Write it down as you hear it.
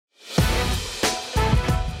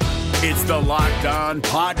It's the Locked On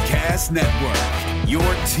Podcast Network, your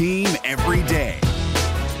team every day.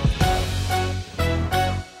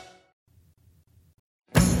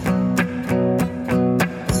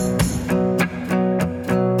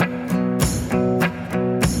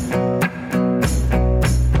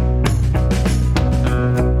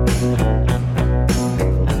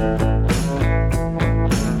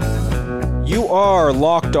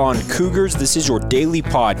 Locked On Cougars. This is your daily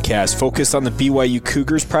podcast focused on the BYU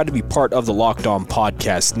Cougars. Proud to be part of the Locked On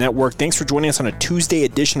Podcast Network. Thanks for joining us on a Tuesday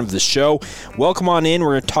edition of the show. Welcome on in.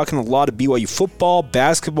 We're talking a lot of BYU football,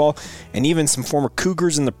 basketball, and even some former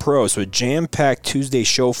Cougars in the pros. So a jam-packed Tuesday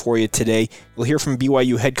show for you today. We'll hear from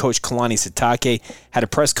BYU head coach Kalani Sitake. Had a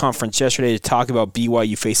press conference yesterday to talk about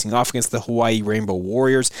BYU facing off against the Hawaii Rainbow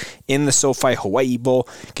Warriors in the SoFi Hawaii Bowl.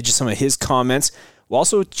 Get you some of his comments. We'll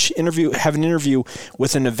also have an interview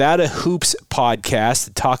with a Nevada Hoops podcast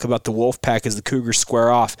to talk about the Wolfpack as the Cougars square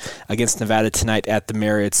off against Nevada tonight at the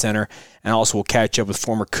Marriott Center. And also we'll catch up with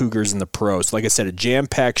former Cougars in the pros. Like I said, a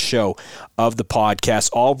jam-packed show of the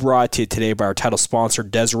podcast, all brought to you today by our title sponsor,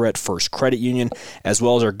 Deseret First Credit Union, as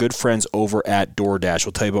well as our good friends over at DoorDash.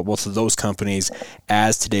 We'll tell you about both of those companies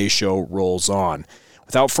as today's show rolls on.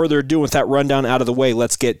 Without further ado, with that rundown out of the way,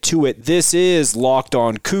 let's get to it. This is Locked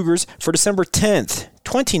On Cougars for December 10th,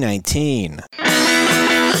 2019.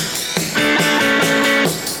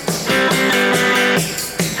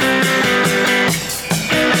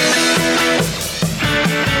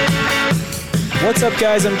 What's up,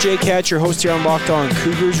 guys? I'm Jay Katz, your host here on Locked On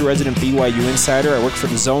Cougars, your resident BYU insider. I work for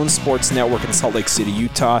the Zone Sports Network in Salt Lake City,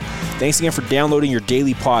 Utah. Thanks again for downloading your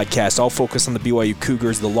daily podcast, all focused on the BYU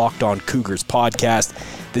Cougars, the Locked On Cougars podcast.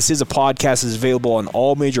 This is a podcast that is available on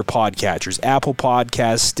all major podcatchers, Apple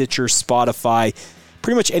Podcasts, Stitcher, Spotify,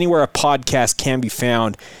 pretty much anywhere a podcast can be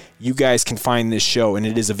found. You guys can find this show, and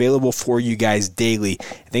it is available for you guys daily.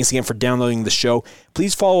 Thanks again for downloading the show.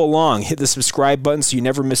 Please follow along. Hit the subscribe button so you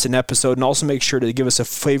never miss an episode, and also make sure to give us a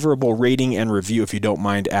favorable rating and review if you don't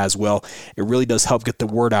mind as well. It really does help get the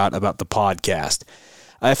word out about the podcast.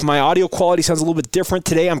 If my audio quality sounds a little bit different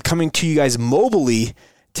today, I'm coming to you guys mobilely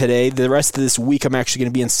today. The rest of this week, I'm actually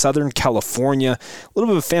going to be in Southern California. A little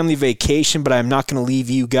bit of a family vacation, but I'm not going to leave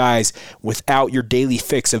you guys without your daily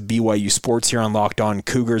fix of BYU sports here on Locked On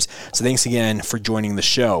Cougars. So thanks again for joining the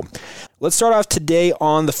show. Let's start off today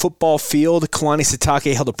on the football field. Kalani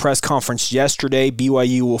Sitake held a press conference yesterday.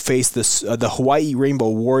 BYU will face the Hawaii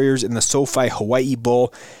Rainbow Warriors in the SoFi Hawaii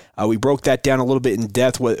Bowl. We broke that down a little bit in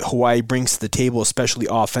depth, what Hawaii brings to the table, especially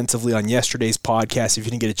offensively, on yesterday's podcast. If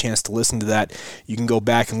you didn't get a chance to listen to that, you can go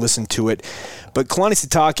back and listen to it. But Kalani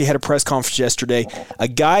Sitake had a press conference yesterday. A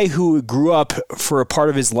guy who grew up for a part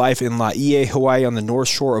of his life in Laie, Hawaii, on the north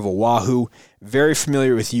shore of Oahu. Very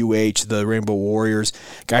familiar with UH, the Rainbow Warriors.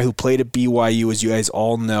 Guy who played at BYU, as you guys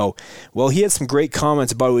all know. Well, he had some great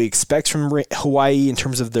comments about what he expects from Hawaii in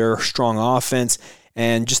terms of their strong offense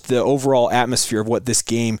and just the overall atmosphere of what this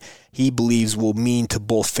game he believes will mean to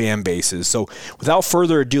both fan bases. So without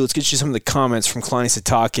further ado, let's get you some of the comments from Kalani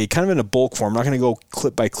Sitake, kind of in a bulk form. I'm not going to go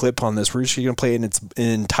clip by clip on this. We're just going to play it in its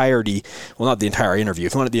entirety. Well, not the entire interview.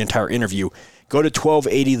 If you wanted the entire interview, go to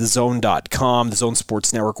 1280thezone.com, the Zone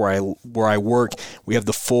Sports Network where I work. We have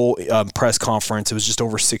the full press conference. It was just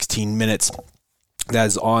over 16 minutes. That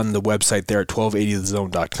is on the website there at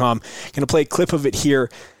 1280thezone.com. Going to play a clip of it here.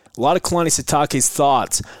 A lot of Kalani Sitake's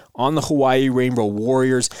thoughts on the Hawaii Rainbow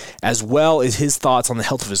Warriors, as well as his thoughts on the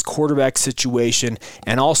health of his quarterback situation,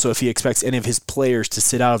 and also if he expects any of his players to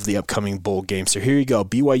sit out of the upcoming bowl game. So here you go,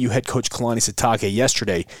 BYU head coach Kalani Sitake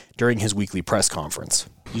yesterday during his weekly press conference.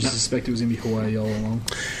 Did you suspect it was going to be Hawaii all along?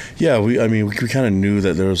 Yeah, we kind of knew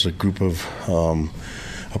that there was a group of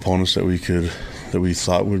opponents that we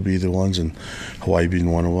thought would be the ones, and Hawaii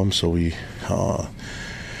being one of them. So we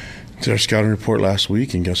did our scouting report last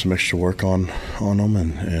week and got some extra work on them,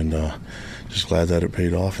 and just glad that it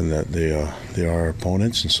paid off and that they are our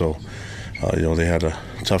opponents. And so they had a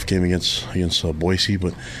tough game against Boise,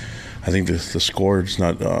 but I think the score is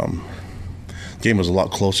not. Game was a lot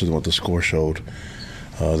closer than what the score showed.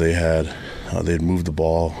 They had moved the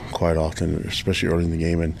ball quite often, especially early in the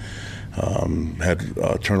game, and had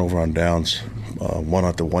turnover on downs, one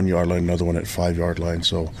at the 1 yard line, another one at 5 yard line.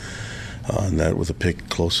 So. And that with a pick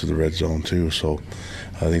close to the red zone too. So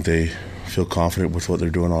I think they feel confident with what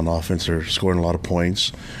they're doing on offense. They're scoring a lot of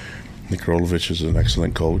points. Nick Rolovich is an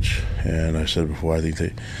excellent coach, and I said before, I think they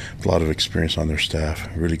have a lot of experience on their staff,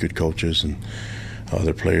 really good coaches, and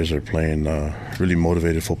their players are playing really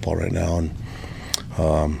motivated football right now, and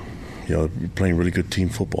playing really good team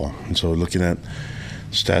football. And so looking at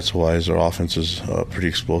stats-wise, their offense is pretty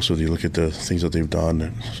explosive. You look at the things that they've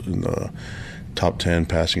done in top 10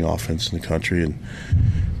 passing offense in the country, and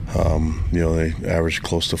they average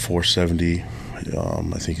close to 470.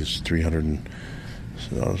 I think it's 300 and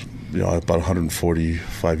about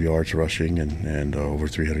 145 yards rushing and over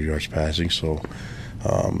 300 yards passing. So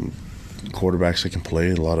quarterbacks that can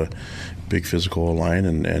play, a lot of big physical line,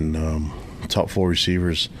 and top 4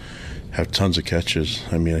 receivers have tons of catches.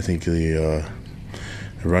 I mean, I think the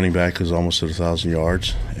running back is almost at 1,000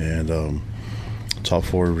 yards, and top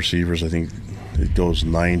 4 receivers, I think it goes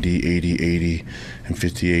 90, 80, and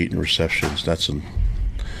 58 in receptions. That's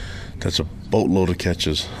a boatload of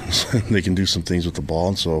catches. They can do some things with the ball,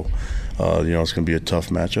 and so it's going to be a tough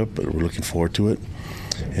matchup, but we're looking forward to it.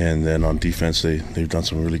 And then on defense, they've done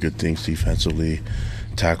some really good things defensively,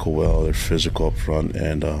 tackle well, they're physical up front,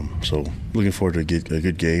 and so looking forward to a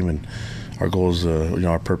good game. And our goal is,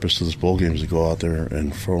 our purpose to this bowl game is to go out there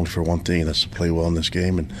and only for one thing, and that's to play well in this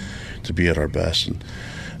game and to be at our best. And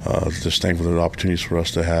just thankful for the opportunities for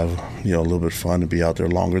us to have a little bit of fun and be out there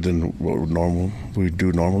longer than what we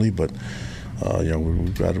do normally, but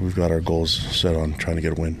we've got our goals set on trying to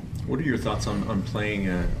get a win. What are your thoughts on playing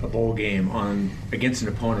a bowl game against an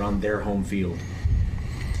opponent on their home field?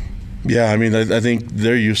 Yeah, I mean, I think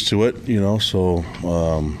they're used to it, so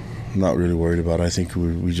I'm not really worried about it. I think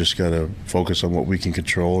we just got to focus on what we can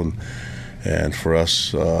control, and for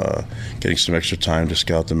us, getting some extra time to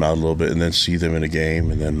scout them out a little bit and then see them in a game,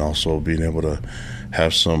 and then also being able to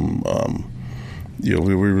have some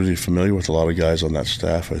we're really familiar with a lot of guys on that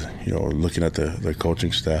staff. Looking at the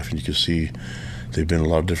coaching staff, and you can see they've been in a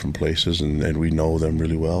lot of different places, and we know them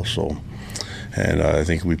really well. So, and I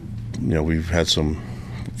think we've had some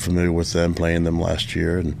familiar with them, playing them last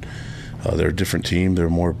year, and they're a different team. They're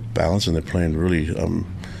more balanced, and they're playing really.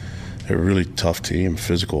 They're a really tough team,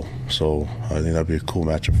 physical. So I think that'd be a cool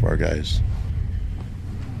matchup for our guys.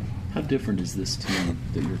 How different is this team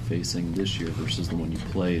that you're facing this year versus the one you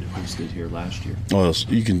hosted here last year? Well,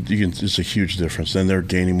 you can. It's a huge difference. Then they're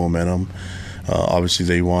gaining momentum. Obviously,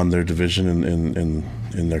 they won their division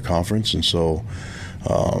in their conference, and so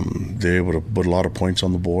they're able to put a lot of points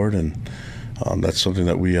on the board, and that's something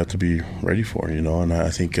that we have to be ready for. And I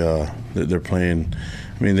think they're playing.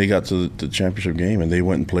 I mean, they got to the championship game, and they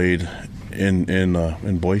went and played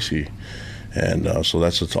in Boise, and so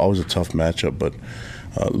it's always a tough matchup. But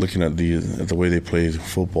looking at the way they play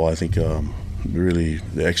football, I think really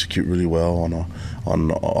they execute really well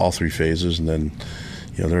on all 3 phases, and then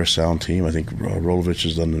they're a sound team. I think Rolovich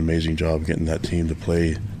has done an amazing job getting that team to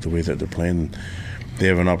play the way that they're playing. They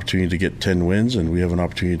have an opportunity to get 10 wins, and we have an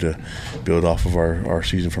opportunity to build off of our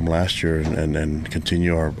season from last year and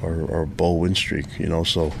continue our bowl win streak.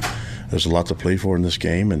 So there's a lot to play for in this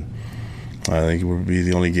game, and I think it will be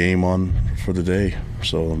the only game on for the day.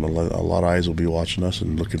 So a lot of eyes will be watching us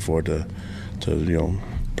and looking forward to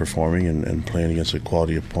performing and playing against a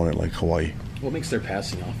quality opponent like Hawaii. What makes their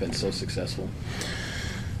passing offense so successful?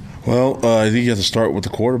 Well, I think you have to start with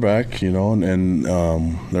the quarterback, and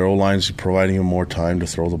their O-line's providing them more time to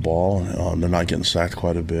throw the ball. They're not getting sacked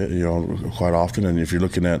quite a bit, quite often. And if you're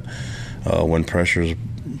looking at when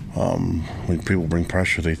people bring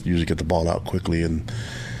pressure, they usually get the ball out quickly. And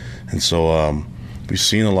so we've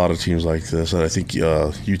seen a lot of teams like this. I think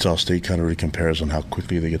Utah State kind of really compares on how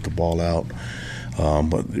quickly they get the ball out.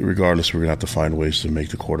 But regardless, we're going to have to find ways to make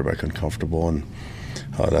the quarterback uncomfortable, and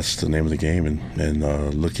that's the name of the game. And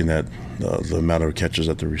looking at the amount of catches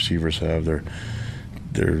that the receivers have,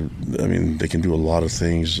 they can do a lot of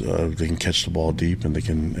things. They can catch the ball deep, and they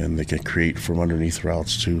can create from underneath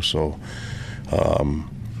routes too. So,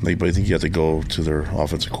 but I think you have to go to their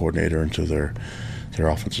offensive coordinator and to their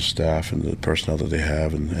offensive staff and the personnel that they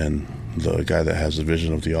have, and the guy that has the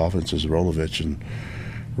vision of the offense is Rolovich, and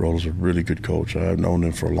Rolo's a really good coach. I've known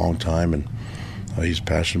him for a long time, and he's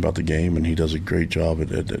passionate about the game, and he does a great job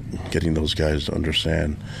at getting those guys to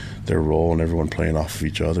understand their role and everyone playing off of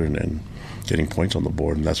each other and getting points on the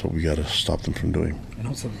board, and that's what we got to stop them from doing. And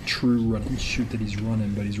also the true run and shoot that he's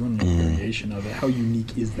running, but he's running a variation of it. How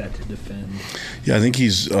unique is that to defend? Yeah, I think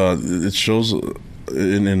it shows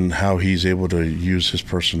in how he's able to use his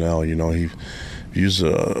personnel. He used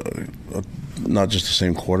not just the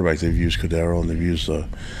same quarterback. They've used Cordero, and they've used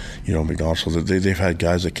McDonald. So they've had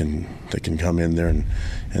guys that can come in there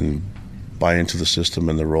and buy into the system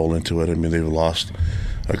and they roll into it. I mean, they've lost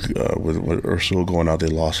with Ursula going out. They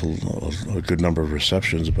lost a good number of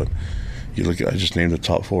receptions, but you look. I just named the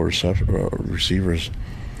top 4 receivers.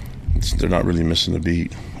 They're not really missing the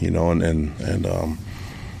beat, and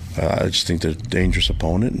I just think they're a dangerous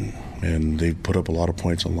opponent, and they've put up a lot of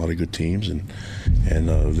points on a lot of good teams, and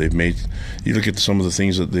they've made. You look at some of the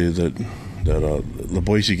things that the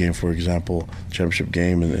Boise game, for example, championship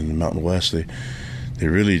game in the Mountain West, they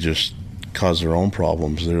really just caused their own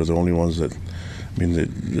problems. They're the only ones that, I mean,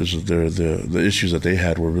 the issues that they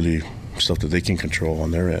had were really stuff that they can control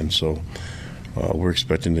on their end. So we're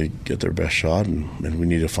expecting to get their best shot, and we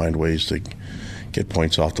need to find ways to get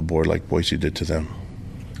points off the board like Boise did to them.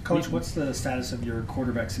 Coach, what's the status of your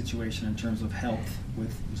quarterback situation in terms of health,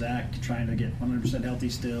 with Zach trying to get 100% healthy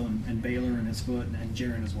still, and Baylor and his foot, and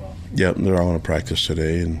Jaron as well? Yeah, they're all going to practice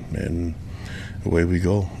today, and away we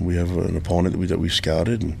go. We have an opponent that we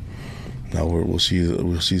scouted, and now we'll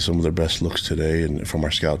see some of their best looks today and from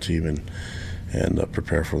our scout team, and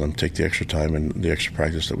prepare for them. Take the extra time and the extra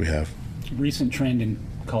practice that we have. Recent trend in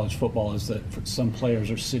college football is that some players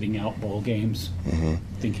are sitting out bowl games,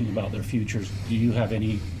 thinking about their futures. Do you have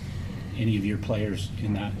any of your players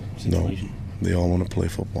in that situation? No, they all want to play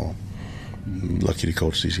football. I'm lucky to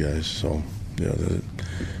coach these guys. So, yeah,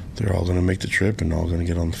 they're all going to make the trip and all going to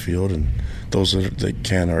get on the field. And those that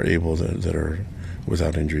can are able, that are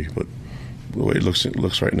without injury. But the way it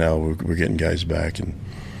looks right now, we're getting guys back, and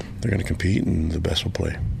they're going to compete, and the best will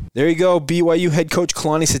play. There you go, BYU head coach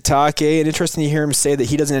Kalani Sitake, and interesting to hear him say that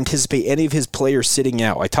he doesn't anticipate any of his players sitting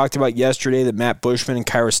out. I talked about yesterday that Matt Bushman and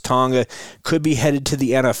Kairos Tonga could be headed to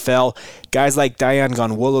the NFL. Guys like Dayan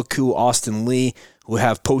Gonwolaku, Austin Lee, who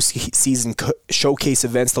have postseason showcase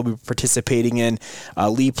events they'll be participating in.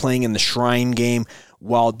 Lee playing in the Shrine game,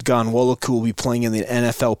 while Gonwolaku will be playing in the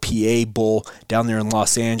NFLPA Bowl down there in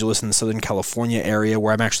Los Angeles in the Southern California area,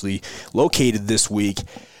 where I'm actually located this week.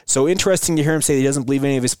 So interesting to hear him say that he doesn't believe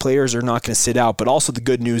any of his players are not going to sit out. But also the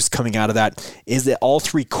good news coming out of that is that all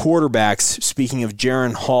three quarterbacks, speaking of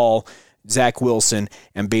Jaron Hall, Zach Wilson,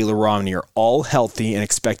 and Baylor Romney, are all healthy and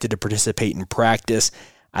expected to participate in practice.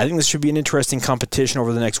 I think this should be an interesting competition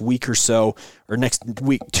over the next week or so, or next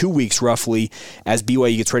week, 2 weeks roughly, as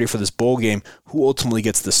BYU gets ready for this bowl game, who ultimately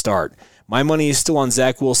gets the start. My money is still on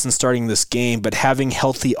Zach Wilson starting this game, but having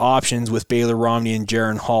healthy options with Baylor Romney and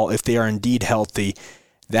Jaron Hall, if they are indeed healthy,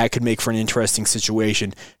 that could make for an interesting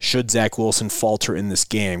situation should Zach Wilson falter in this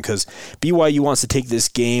game, because BYU wants to take this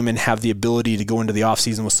game and have the ability to go into the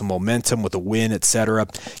offseason with some momentum, with a win, etc.,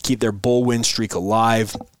 keep their bowl win streak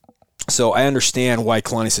alive. So I understand why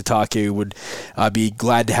Kalani Sitake would be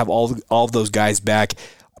glad to have all of those guys back.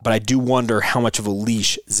 But I do wonder how much of a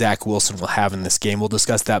leash Zach Wilson will have in this game. We'll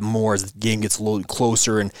discuss that more as the game gets a little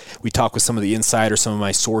closer, and we talk with some of the insiders, some of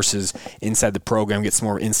my sources inside the program, get some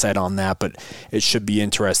more insight on that, but it should be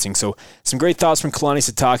interesting. So some great thoughts from Kalani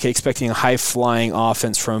Sitake, expecting a high-flying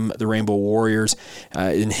offense from the Rainbow Warriors.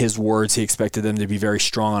 In his words, he expected them to be very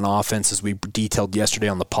strong on offense, as we detailed yesterday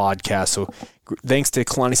on the podcast. So thanks to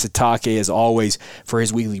Kalani Sitake, as always, for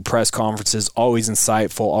his weekly press conferences. Always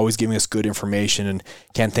insightful, always giving us good information, and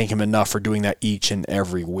can't thank him enough for doing that each and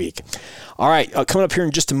every week. All right, coming up here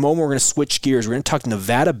in just a moment, we're going to switch gears. We're going to talk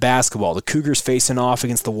Nevada basketball. The Cougars facing off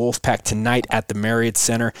against the Wolfpack tonight at the Marriott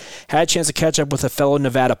Center. Had a chance to catch up with a fellow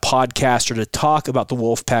Nevada podcaster to talk about the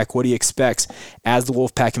Wolfpack, what he expects as the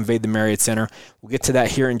Wolfpack invade the Marriott Center. We'll get to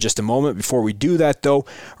that here in just a moment. Before we do that, though,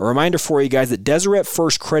 a reminder for you guys that Deseret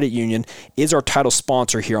First Credit Union is our title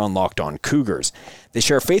sponsor here on Locked On Cougars. They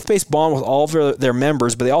share a faith-based bond with all of their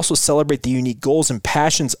members, but they also celebrate the unique goals and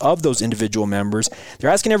passions of those individual members. They're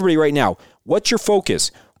asking everybody right now, what's your focus?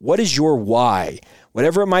 What is your why?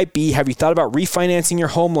 Whatever it might be, have you thought about refinancing your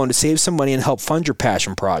home loan to save some money and help fund your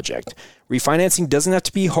passion project? Refinancing doesn't have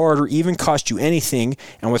to be hard or even cost you anything,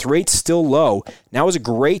 and with rates still low, now is a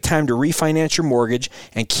great time to refinance your mortgage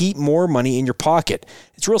and keep more money in your pocket.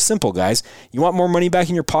 It's real simple, guys. You want more money back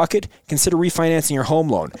in your pocket? Consider refinancing your home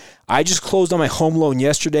loan. I just closed on my home loan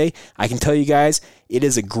yesterday. I can tell you guys, it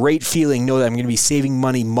is a great feeling to know that I'm going to be saving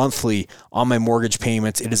money monthly on my mortgage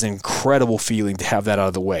payments. It is an incredible feeling to have that out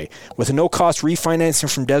of the way. With a no-cost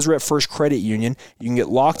refinancing from Deseret First Credit Union, you can get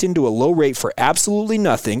locked into a low rate for absolutely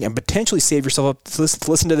nothing and potentially save yourself up,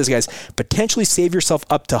 listen to this, guys, potentially save yourself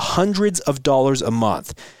up to hundreds of dollars a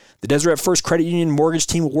month. The Deseret First Credit Union mortgage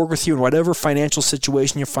team will work with you in whatever financial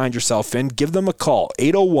situation you find yourself in. Give them a call,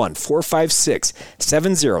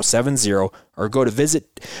 801-456-7070, or go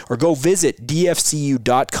visit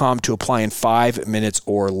dfcu.com to apply in 5 minutes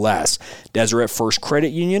or less. Deseret First Credit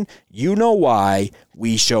Union, you know why,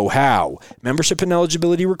 we show how. Membership and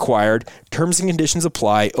eligibility required. Terms and conditions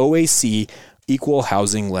apply. OAC, Equal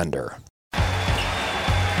Housing Lender.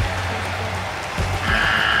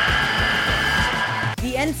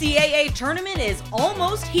 The NCAA tournament is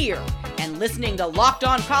almost here, and listening to Locked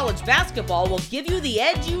On College Basketball will give you the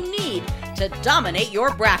edge you need to dominate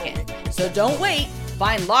your bracket. So don't wait.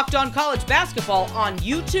 Find Locked On College Basketball on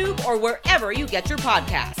YouTube or wherever you get your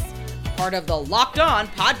podcasts. part of the Locked On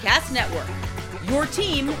Podcast Network. Your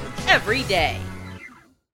team every day.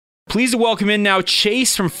 Pleased to welcome in now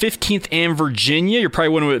Chase from 15th and Virginia. You're probably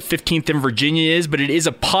wondering what 15th and Virginia is, but it is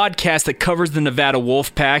a podcast that covers the Nevada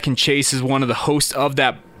Wolfpack, and Chase is one of the hosts of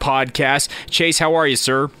that podcast. Chase, how are you,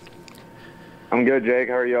 sir? I'm good, Jake.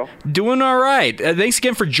 How are you? Doing all right. Thanks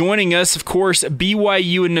again for joining us. Of course,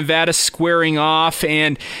 BYU and Nevada squaring off,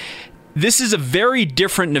 and this is a very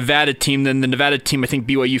different Nevada team than the Nevada team I think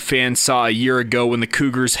BYU fans saw a year ago when the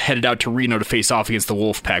Cougars headed out to Reno to face off against the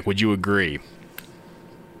Wolfpack. Would you agree?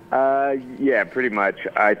 Yeah, pretty much.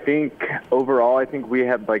 I think overall, we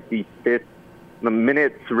had like the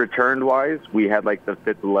minutes returned wise, we had like the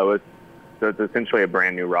fifth lowest. So it's essentially a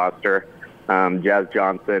brand new roster. Jazz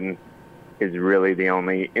Johnson is really the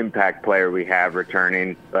only impact player we have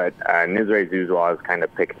returning, but Nizre Zuzwa is kind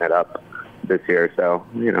of picking it up this year. So,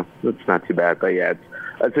 it's not too bad. But yeah,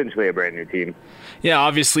 it's essentially a brand new team. Yeah,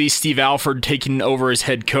 obviously Steve Alford taking over as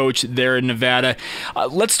head coach there in Nevada.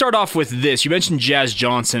 Let's start off with this. You mentioned Jazz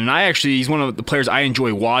Johnson, and he's one of the players I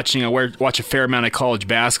enjoy watching. I watch a fair amount of college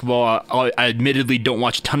basketball. I admittedly don't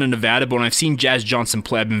watch a ton of Nevada, but when I've seen Jazz Johnson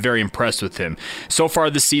play, I've been very impressed with him. So far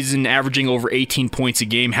this season, averaging over 18 points a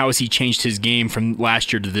game. How has he changed his game from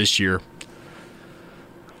last year to this year?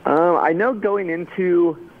 I know going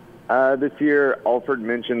into this year, Alford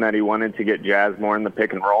mentioned that he wanted to get Jazz more in the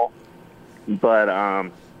pick and roll. But,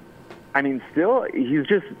 he's still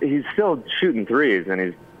shooting threes, and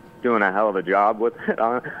he's doing a hell of a job with it.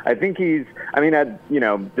 I think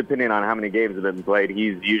depending on how many games have been played,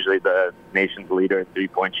 he's usually the nation's leader in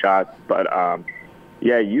three-point shots. But,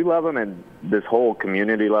 you love him, and this whole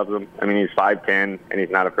community loves him. He's 5'10", and he's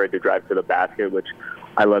not afraid to drive to the basket, which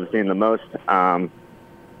I love seeing the most.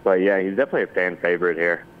 But, yeah, he's definitely a fan favorite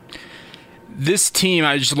here. This team,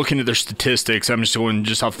 I was just looking at their statistics. I'm just going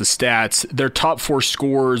off the stats. Their top four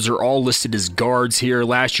scorers are all listed as guards here.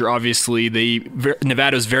 Last year, obviously,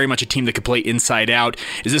 Nevada was very much a team that could play inside out.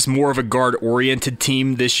 Is this more of a guard-oriented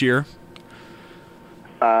team this year?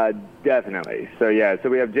 Definitely. So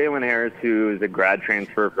we have Jalen Harris, who is a grad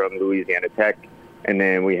transfer from Louisiana Tech. And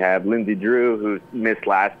then we have Lindsey Drew, who missed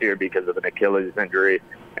last year because of an Achilles injury.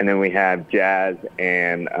 And then we have Jazz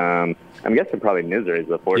and I'm guessing probably Nizre is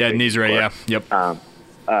the fourth. Yeah, Nizre, yeah.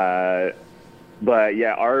 Yep. But,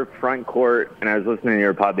 yeah, our front court, and I was listening to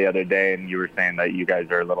your pod the other day, and you were saying that you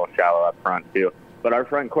guys are a little shallow up front too. But our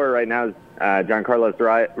front court right now is John Carlos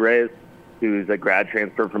Reyes, who's a grad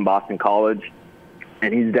transfer from Boston College.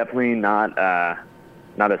 And he's definitely not a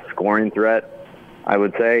scoring threat, I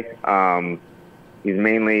would say. He's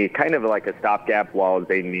mainly kind of like a stopgap while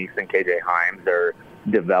Zane Meeks and KJ Himes are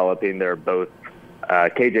developing. They're both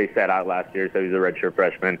KJ sat out last year, so he's a redshirt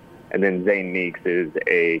freshman, and then Zane Meeks is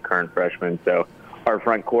a current freshman. So our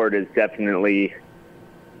front court is definitely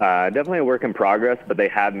a work in progress, but they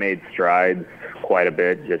have made strides quite a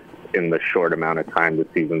bit just in the short amount of time the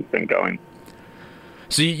season's been going.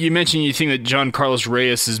 So you mentioned you think that John Carlos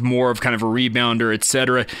Reyes is more of kind of a rebounder, et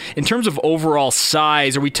cetera. In terms of overall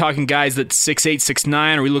size, are we talking guys that's 6'8",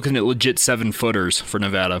 6'9", or are we looking at legit 7-footers for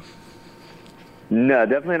Nevada? No,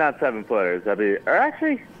 definitely not 7-footers.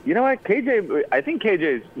 Actually, you know what? I think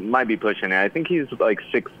KJ might be pushing it. I think he's like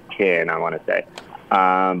 6'10", I want to say.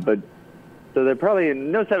 So they're probably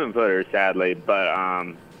no 7-footers, sadly.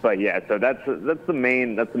 But yeah, so that's the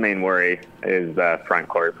main worry is front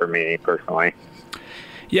court for me personally.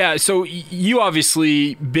 Yeah, so you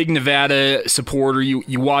obviously, big Nevada supporter,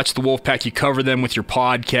 you watch the Wolfpack, you cover them with your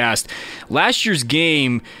podcast. Last year's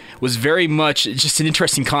game was very much just an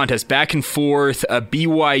interesting contest, back and forth.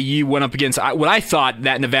 BYU went up against what I thought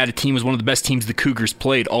that Nevada team was one of the best teams the Cougars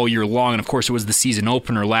played all year long, and of course it was the season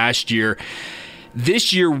opener last year.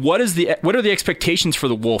 This year, what are the expectations for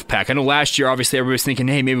the Wolfpack? I know last year, obviously, everybody was thinking,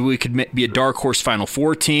 hey, maybe we could be a dark horse Final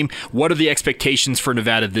Four team. What are the expectations for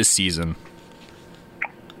Nevada this season?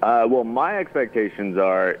 Well, my expectations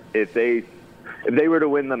are if they were to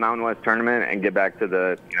win the Mountain West tournament and get back to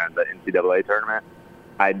the NCAA tournament,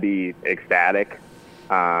 I'd be ecstatic.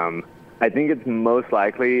 I think it's most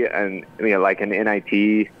likely, and like an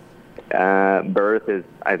NIT berth is,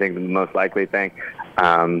 I think, the most likely thing.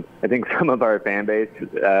 I think some of our fan base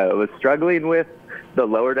was struggling with the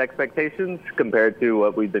lowered expectations compared to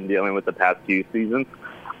what we've been dealing with the past few seasons.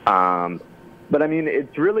 But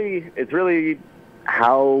it's really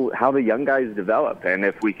how the young guys develop, and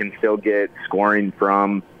if we can still get scoring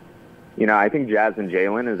from, I think Jazz and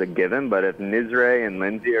Jalen is a given, but if Nizre and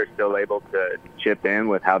Lindsey are still able to chip in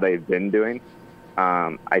with how they've been doing,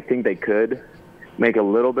 I think they could make a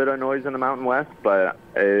little bit of noise in the Mountain West, but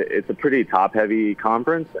it's a pretty top-heavy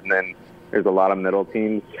conference, and then there's a lot of middle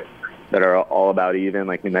teams that are all about even,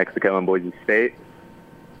 like New Mexico and Boise State.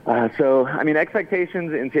 So, I mean,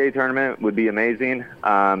 expectations NCAA tournament would be amazing.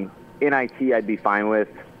 NIT I'd be fine with.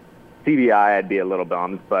 CBI I'd be a little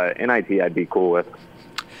bummed, but NIT I'd be cool with.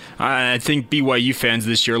 I think BYU fans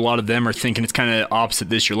this year, a lot of them are thinking it's kind of opposite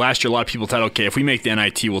this year. Last year, a lot of people thought, okay, if we make the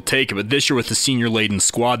NIT, we'll take it. But this year, with the senior-laden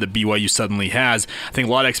squad that BYU suddenly has, I think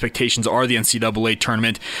a lot of expectations are the NCAA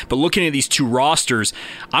tournament. But looking at these two rosters,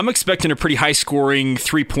 I'm expecting a pretty high-scoring,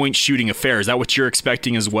 three-point shooting affair. Is that what you're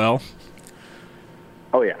expecting as well?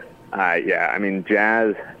 Oh, yeah. I mean,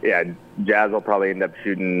 Jazz will probably end up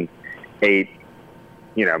shooting 8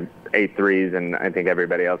 threes, and I think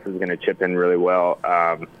everybody else is going to chip in really well.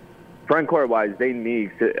 Front court wise, Dayton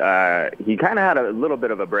Meeks, he kind of had a little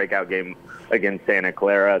bit of a breakout game against Santa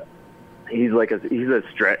Clara. He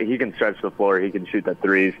can stretch the floor. He can shoot the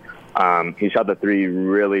threes. He shot the three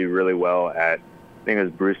really, really well at, I think it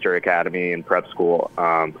was Brewster Academy in prep school.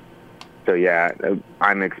 So yeah,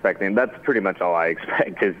 I'm expecting, that's pretty much all I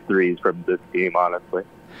expect is threes from this team, honestly.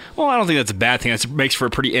 Well, I don't think that's a bad thing. That makes for a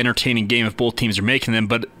pretty entertaining game if both teams are making them.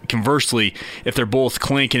 But conversely, if they're both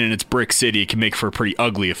clinking and it's Brick City, it can make for a pretty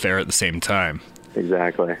ugly affair at the same time.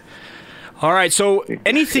 Exactly. All right, so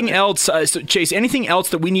anything else, Chase, anything else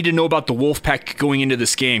that we need to know about the Wolfpack going into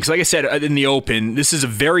this game? Because like I said in the open, this is a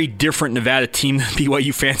very different Nevada team than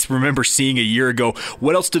BYU fans remember seeing a year ago.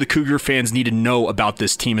 What else do the Cougar fans need to know about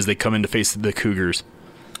this team as they come in to face the Cougars?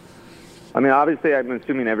 I mean, obviously, I'm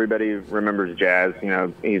assuming everybody remembers Jazz. You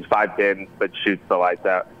know, he's 5'10", but shoots the lights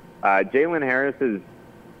out. Jalen Harris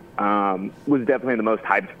was definitely the most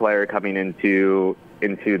hyped player coming into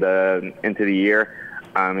the year.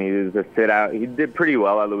 He was a sit-out. He did pretty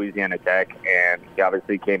well at Louisiana Tech, and he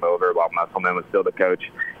obviously came over while Musselman was still the coach.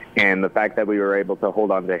 And the fact that we were able to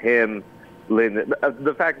hold on to him,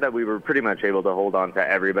 the fact that we were pretty much able to hold on to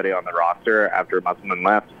everybody on the roster after Musselman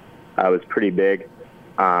left was pretty big.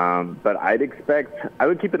 But I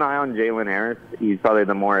would keep an eye on Jalen Harris. He's probably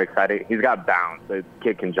the more exciting. He's got bounce. The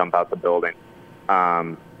kid can jump out the building.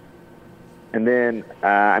 And then,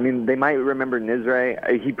 they might remember Nizre.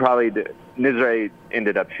 Nizre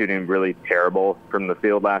ended up shooting really terrible from the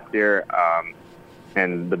field last year.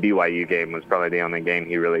 And the BYU game was probably the only game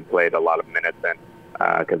he really played a lot of minutes in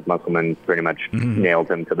because Musselman pretty much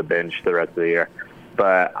nailed him to the bench the rest of the year.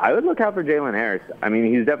 But I would look out for Jalen Harris. I mean,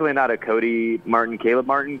 he's definitely not a Cody Martin, Caleb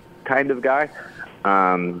Martin kind of guy.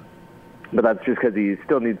 But that's just because he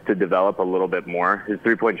still needs to develop a little bit more. His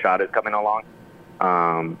three-point shot is coming along.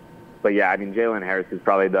 But yeah, I mean, Jalen Harris is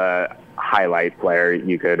probably the highlight player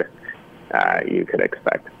you could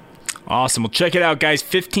expect. Awesome. Well, check it out, guys.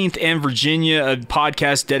 15th and Virginia, a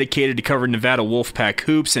podcast dedicated to covering Nevada Wolfpack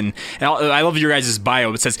hoops. And I love your guys'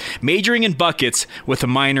 bio. It says, majoring in buckets with a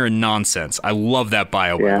minor in nonsense. I love that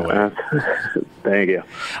bio, by the way. Thank you.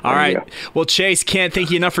 All right. Well, Chase, can't thank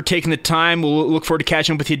you enough for taking the time. We'll look forward to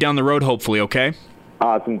catching up with you down the road, hopefully, okay?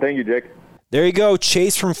 Awesome. Thank you, Jake. There you go,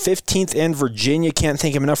 Chase from 15th and Virginia. Can't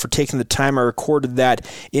thank him enough for taking the time. I recorded that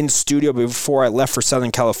in studio before I left for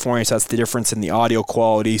Southern California, so that's the difference in the audio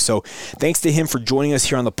quality. So thanks to him for joining us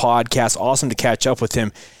here on the podcast. Awesome to catch up with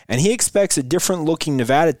him. And he expects a different-looking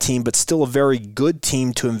Nevada team, but still a very good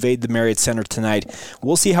team to invade the Marriott Center tonight.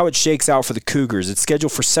 We'll see how it shakes out for the Cougars. It's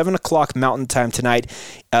scheduled for 7 o'clock Mountain Time tonight.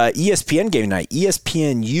 ESPN game night.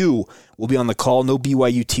 ESPNU will be on the call. No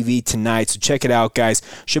BYU TV tonight, so check it out, guys.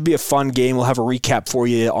 Should be a fun game. We'll have a recap for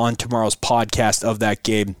you on tomorrow's podcast of that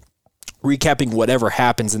game, recapping whatever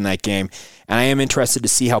happens in that game. And I am interested to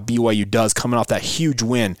see how BYU does coming off that huge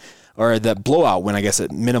win, or that blowout win, I guess,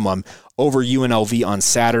 at minimum, over UNLV on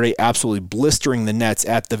Saturday, absolutely blistering the Nets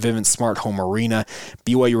at the Vivint Smart Home Arena.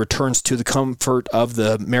 BYU returns to the comfort of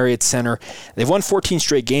the Marriott Center. They've won 14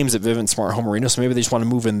 straight games at Vivint Smart Home Arena, so maybe they just want to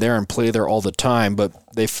move in there and play there all the time, but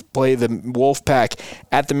they play the Wolfpack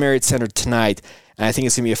at the Marriott Center tonight, and I think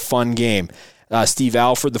it's going to be a fun game. Steve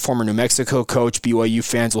Alford, the former New Mexico coach, BYU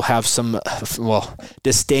fans will have some,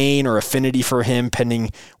 disdain or affinity for him,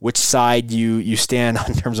 pending which side you stand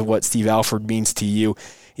in terms of what Steve Alford means to you.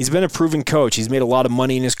 He's been a proven coach. He's made a lot of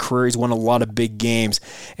money in his career. He's won a lot of big games,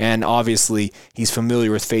 and obviously he's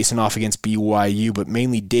familiar with facing off against BYU, but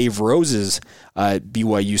mainly Dave Rose's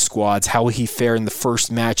BYU squads. How will he fare in the first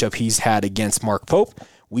matchup he's had against Mark Pope?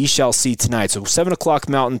 We shall see tonight. So 7 o'clock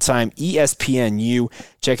Mountain Time, ESPNU.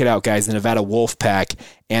 Check it out, guys. The Nevada Wolfpack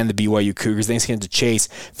and the BYU Cougars. Thanks again to Chase.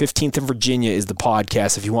 15th in Virginia is the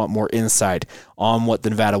podcast if you want more insight on what the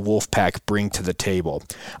Nevada Wolfpack bring to the table.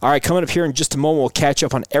 All right, coming up here in just a moment, we'll catch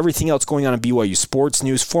up on everything else going on in BYU sports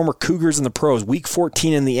news. Former Cougars in the pros, Week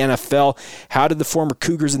 14 in the NFL. How did the former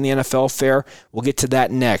Cougars in the NFL fare? We'll get to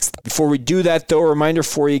that next. Before we do that, though, a reminder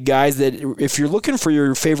for you guys that if you're looking for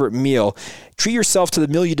your favorite meal, treat yourself to the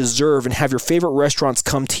meal you deserve and have your favorite restaurants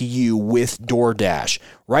come to you with DoorDash.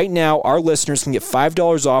 Right now, our listeners can get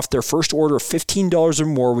 $5 off their first order of $15 or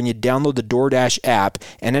more when you download the DoorDash app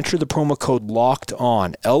and enter the promo code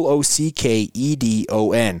LOCKEDON,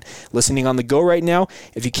 LOCKEDON. Listening on the go right now,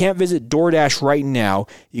 if you can't visit DoorDash right now,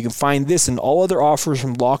 you can find this and all other offers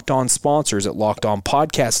from Locked On sponsors at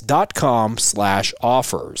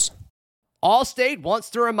lockedonpodcast.com/offers. Allstate wants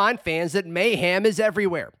to remind fans that mayhem is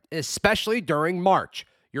everywhere, especially during March.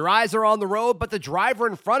 Your eyes are on the road, but the driver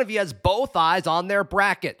in front of you has both eyes on their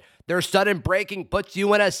bracket. Their sudden braking puts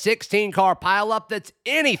you in a 16-car pileup that's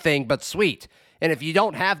anything but sweet. And if you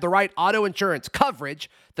don't have the right auto insurance coverage,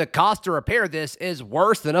 the cost to repair this is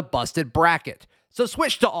worse than a busted bracket. So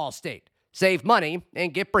switch to Allstate, save money,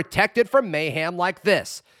 and get protected from mayhem like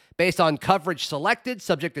this. Based on coverage selected,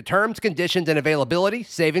 subject to terms, conditions, and availability,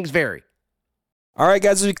 savings vary. All right,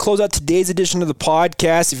 guys, as we close out today's edition of the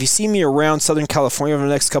podcast, if you see me around Southern California over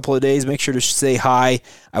the next couple of days, make sure to say hi.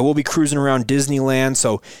 I will be cruising around Disneyland,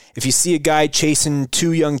 so if you see a guy chasing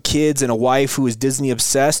two young kids and a wife who is Disney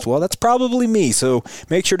obsessed, well, that's probably me, so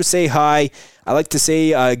make sure to say hi. I like to say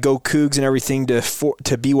go Cougs and everything to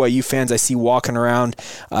BYU fans I see walking around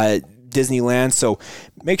Disneyland. So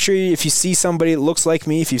make sure if you see somebody that looks like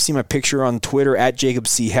me, if you see my picture on Twitter at Jacob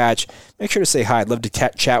C. Hatch, make sure to say hi. I'd love to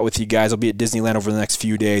chat with you guys. I'll be at Disneyland over the next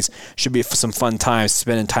few days. Should be some fun times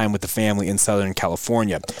spending time with the family in Southern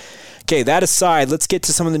California. Okay, that aside, let's get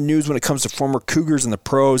to some of the news when it comes to former Cougars and the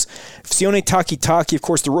pros. Sione Takitaki, of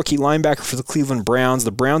course, the rookie linebacker for the Cleveland Browns.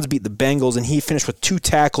 The Browns beat the Bengals, and he finished with 2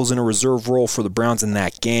 tackles in a reserve role for the Browns in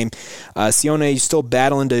that game. Sione is still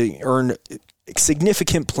battling to earn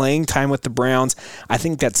significant playing time with the Browns. I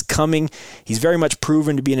think that's coming. He's very much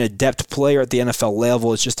proven to be an adept player at the NFL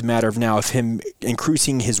level. It's just a matter of now of him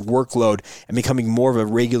increasing his workload and becoming more of a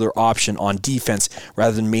regular option on defense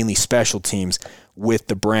rather than mainly special teams with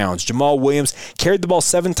the Browns. Jamal Williams carried the ball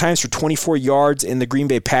 7 times for 24 yards in the Green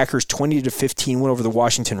Bay Packers 20-15 win over the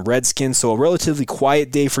Washington Redskins. So a relatively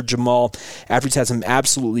quiet day for Jamal after he's had some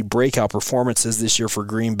absolutely breakout performances this year for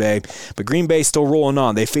Green Bay. But Green Bay still rolling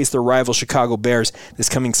on. They face their rival Chicago Bears this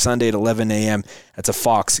coming Sunday at 11 a.m. That's a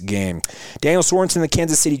Fox game. Daniel Sorensen and the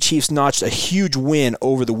Kansas City Chiefs notched a huge win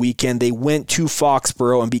over the weekend. They went to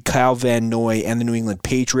Foxborough and beat Kyle Van Noy and the New England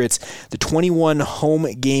Patriots. The 21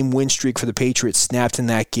 home game win streak for the Patriots snapped in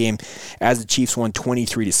that game as the Chiefs won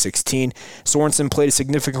 23-16. Sorensen played a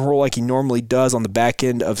significant role like he normally does on the back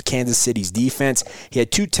end of Kansas City's defense. He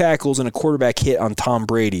had 2 tackles and a quarterback hit on Tom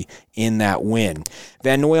Brady in that win.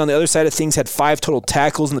 Van Noy on the other side of things had 5 total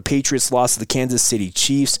tackles, and the Patriots lost to the Kansas City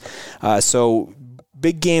Chiefs. So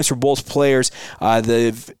big games for both players.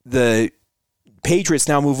 The Patriots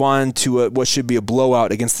now move on to what should be a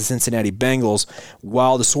blowout against the Cincinnati Bengals,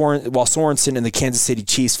 while Sorensen and the Kansas City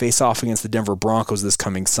Chiefs face off against the Denver Broncos this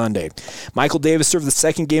coming Sunday. Michael Davis served the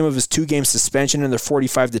second game of his 2-game suspension in their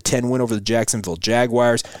 45-10 win over the Jacksonville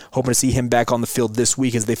Jaguars. Hoping to see him back on the field this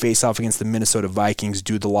week as they face off against the Minnesota Vikings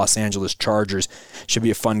due to the Los Angeles Chargers. Should be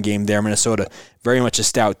a fun game there. Minnesota, very much a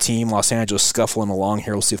stout team. Los Angeles scuffling along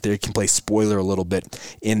here. We'll see if they can play spoiler a little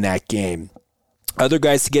bit in that game. Other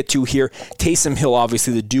guys to get to here, Taysom Hill,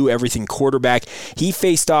 obviously the do-everything quarterback. He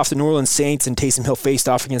faced off the New Orleans Saints, and Taysom Hill faced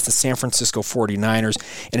off against the San Francisco 49ers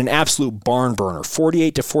in an absolute barn burner.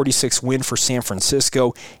 48-46 win for San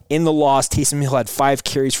Francisco. In the loss, Taysom Hill had 5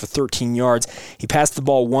 carries for 13 yards. He passed the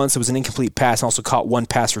ball once. It was an incomplete pass, and also caught 1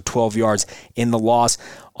 pass for 12 yards in the loss.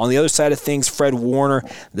 On the other side of things, Fred Warner,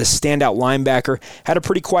 the standout linebacker, had a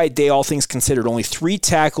pretty quiet day, all things considered. Only 3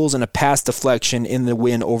 tackles and a pass deflection in the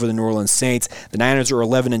win over the New Orleans Saints. The Niners are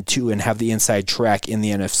 11-2 and have the inside track in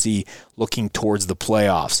the NFC looking towards the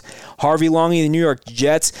playoffs. Harvey Longley, the New York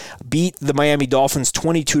Jets, beat the Miami Dolphins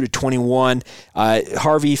 22-21.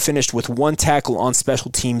 Harvey finished with 1 tackle on special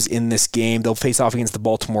teams in this game. They'll face off against the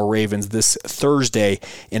Baltimore Ravens this Thursday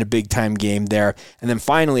in a big-time game there. And then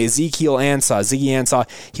finally, Ziggy Ansah,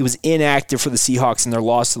 he was inactive for the Seahawks in their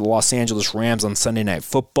loss to the Los Angeles Rams on Sunday Night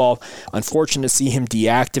Football. Unfortunate to see him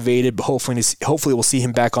deactivated, but hopefully we'll see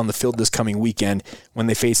him back on the field this coming weekend when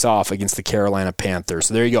they face off against the Carolina Panthers.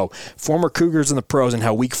 So there you go. Former Cougars and the pros and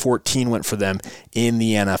how Week 14 went for them in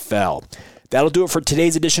the NFL. That'll do it for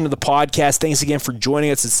today's edition of the podcast. Thanks again for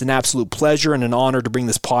joining us. It's an absolute pleasure and an honor to bring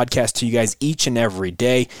this podcast to you guys each and every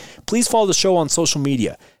day. Please follow the show on social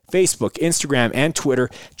media. Facebook, Instagram, and Twitter.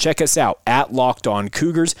 Check us out at Locked On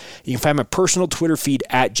Cougars. You can find my personal Twitter feed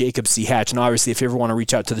at Jacob C. Hatch. And obviously, if you ever want to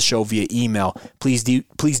reach out to the show via email, please do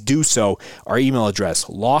so. Our email address,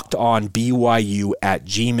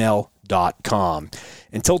 lockedonbyu@gmail.com.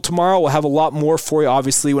 Until tomorrow, we'll have a lot more for you,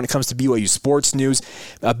 obviously, when it comes to BYU sports news.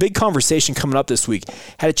 A big conversation coming up this week.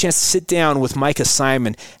 Had a chance to sit down with Micah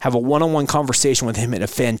Simon, have a one-on-one conversation with him, and a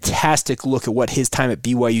fantastic look at what his time at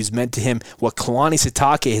BYU's meant to him, what Kalani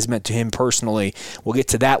Sitake has meant to him personally. We'll get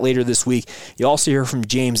to that later this week. You'll also hear from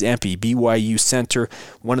James Empey, BYU center,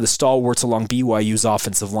 one of the stalwarts along BYU's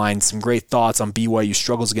offensive line. Some great thoughts on BYU's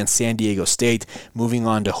struggles against San Diego State, moving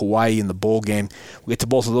on to Hawaii in the bowl game. We'll get to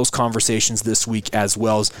both of those conversations this week as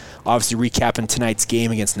well as obviously recapping tonight's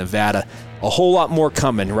game against Nevada. A whole lot more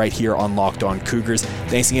coming right here on Locked On Cougars.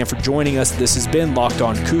 Thanks again for joining us. This has been Locked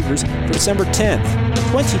On Cougars for December 10th,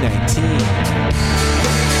 2019.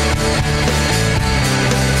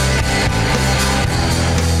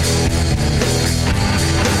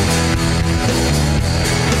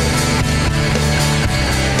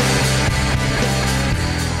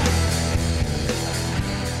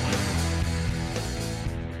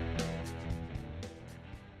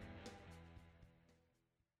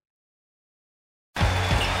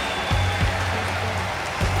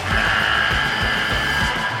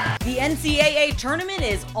 The NCAA tournament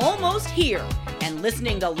is almost here, and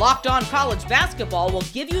listening to Locked On College Basketball will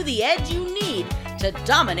give you the edge you need to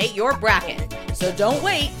dominate your bracket. So don't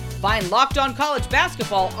wait. Find Locked On College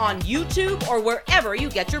Basketball on YouTube or wherever you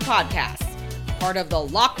get your podcasts. Part of the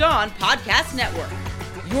Locked On Podcast Network.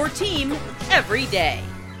 Your team every day.